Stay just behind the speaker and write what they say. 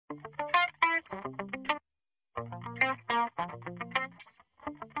One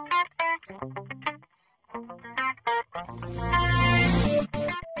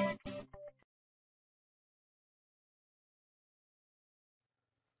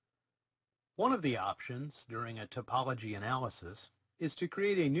of the options during a topology analysis is to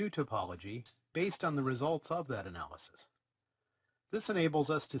create a new topology based on the results of that analysis. This enables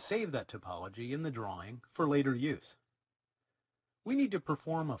us to save that topology in the drawing for later use. We need to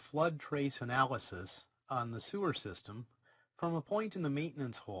perform a flood trace analysis on the sewer system from a point in the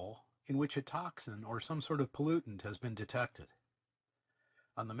maintenance hole in which a toxin or some sort of pollutant has been detected.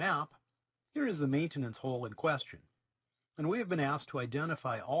 On the map, here is the maintenance hole in question, and we have been asked to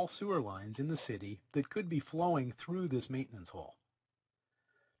identify all sewer lines in the city that could be flowing through this maintenance hole.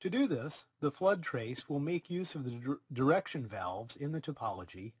 To do this, the flood trace will make use of the direction valves in the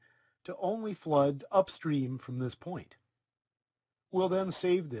topology to only flood upstream from this point. We'll then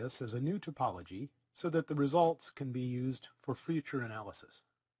save this as a new topology so that the results can be used for future analysis.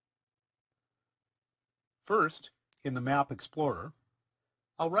 First, in the Map Explorer,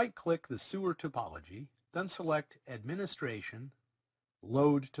 I'll right-click the sewer topology, then select Administration,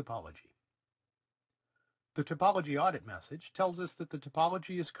 Load Topology. The topology audit message tells us that the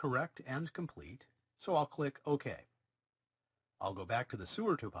topology is correct and complete, so I'll click OK. I'll go back to the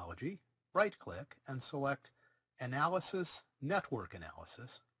sewer topology, right-click, and select Analysis, Network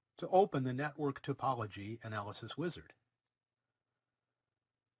Analysis to open the Network Topology Analysis wizard.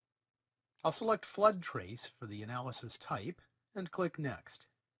 I'll select Flood Trace for the analysis type and click Next.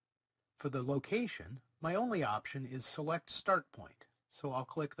 For the location, my only option is Select Start Point, so I'll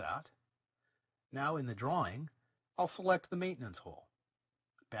click that. Now in the drawing, I'll select the maintenance hole.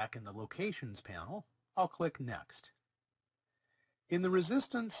 Back in the Locations panel, I'll click Next. In the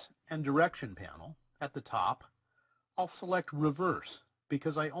Resistance and Direction panel, at the top, I'll select Reverse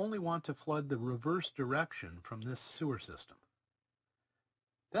because I only want to flood the reverse direction from this sewer system.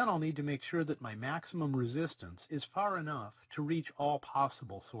 Then I'll need to make sure that my maximum resistance is far enough to reach all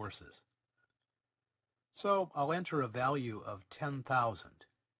possible sources. So I'll enter a value of 10,000.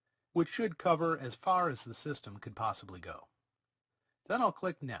 Which should cover as far as the system could possibly go. Then I'll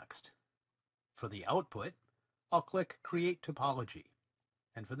click Next. For the output, I'll click Create Topology,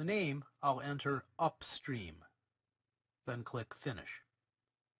 and for the name, I'll enter Upstream. Then click Finish.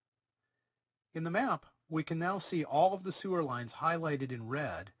 In the map, we can now see all of the sewer lines highlighted in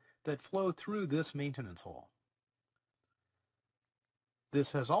red that flow through this maintenance hole.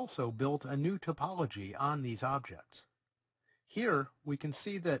 This has also built a new topology on these objects. Here, we can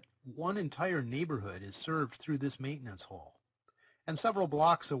see that one entire neighborhood is served through this maintenance hole, and several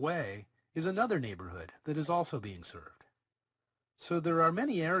blocks away is another neighborhood that is also being served. So there are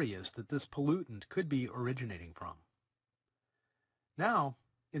many areas that this pollutant could be originating from. Now,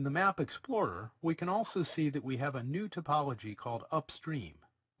 in the Map Explorer, we can also see that we have a new topology called Upstream,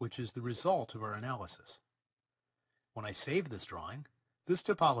 which is the result of our analysis. When I save this drawing, this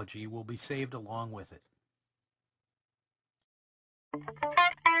topology will be saved along with it.